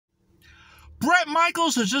BRET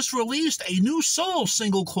Michaels has just released a new solo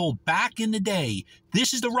single called Back in the Day.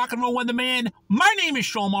 This is the Rock and Roll Weatherman. My name is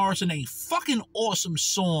Sean Morrison. A fucking awesome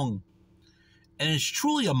song. And it's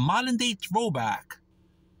truly a modern day throwback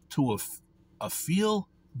to a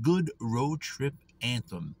feel-good road trip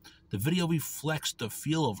anthem. The video reflects the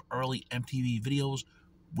feel of early MTV videos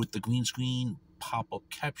with the green screen, pop-up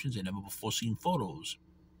captions, and never-before-seen photos.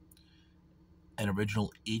 And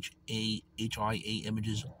original HIA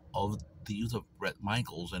images of the youth of BRET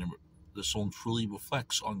Michaels, and the song truly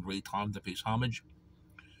reflects on great times that pays homage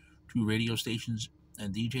to radio stations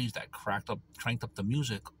and DJs that cranked up the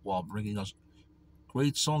music while bringing us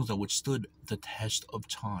great songs that withstood the test of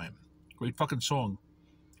time. Great fucking song.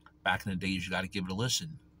 Back in the days, you got to give it a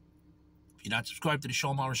listen. If you're not subscribed to the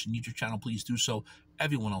Sean Morrison YouTube channel, please do so.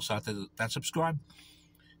 Everyone else out there that's subscribed,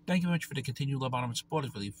 thank you very much for the continued love, honor, and support. I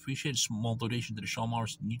really appreciate a small donation to the Sean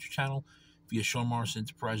Morrison YouTube channel via Sean Morrison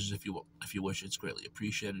Enterprises, if you wish. It's greatly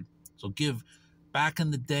appreciated. So give Back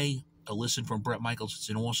in the Day a listen from BRET Michaels. It's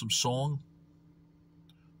an awesome song.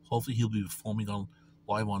 Hopefully he'll be performing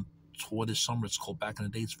live on tour this summer. It's called Back in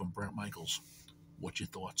the Day. It's from BRET Michaels. What's your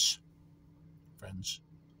thoughts, friends?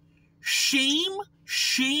 Shame,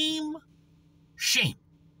 shame, shame.